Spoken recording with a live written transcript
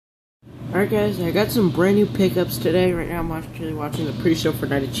Alright guys, I got some brand new pickups today. Right now I'm actually watching the pre-show for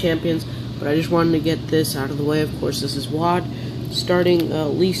Night of Champions, but I just wanted to get this out of the way. Of course, this is WOD, starting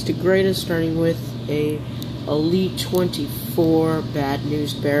least to greatest, starting with a Elite 24 Bad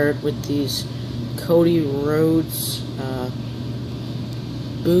News Barrett with these Cody Rhodes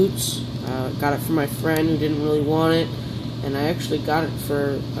boots. Got it from my friend who didn't really want it, and I actually got it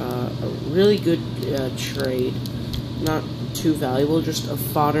for a really good trade. Not too valuable, just a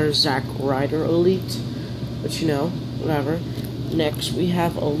fodder Zack Ryder Elite, but you know, whatever. Next we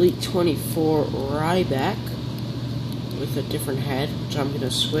have Elite 24 Ryback with a different head, which I'm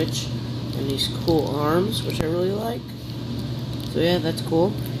gonna switch, and these cool arms, which I really like. So yeah, that's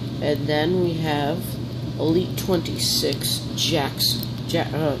cool. And then we have Elite 26 Jack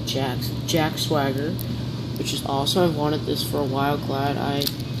Swagger, which is awesome. I've wanted this for a while. Glad I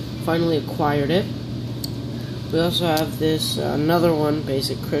finally acquired it. We also have this, another one,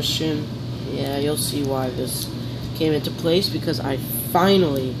 Basic Christian. Yeah, you'll see why this came into place, because I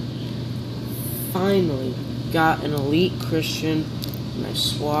finally got an Elite Christian, and I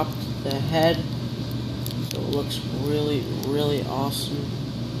swapped the head, so it looks really awesome.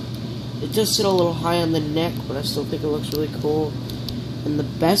 It does sit a little high on the neck, but I still think it looks really cool. And the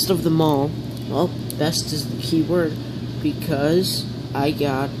best of them all, well, best is the key word, because I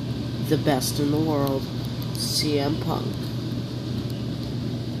got the best in the world, CM Punk.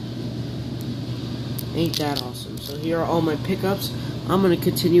 Ain't that awesome? So here are all my pickups. I'm going to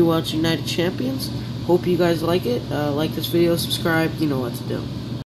continue watching Night of Champions. Hope you guys like it. Like this video, subscribe, you know what to do.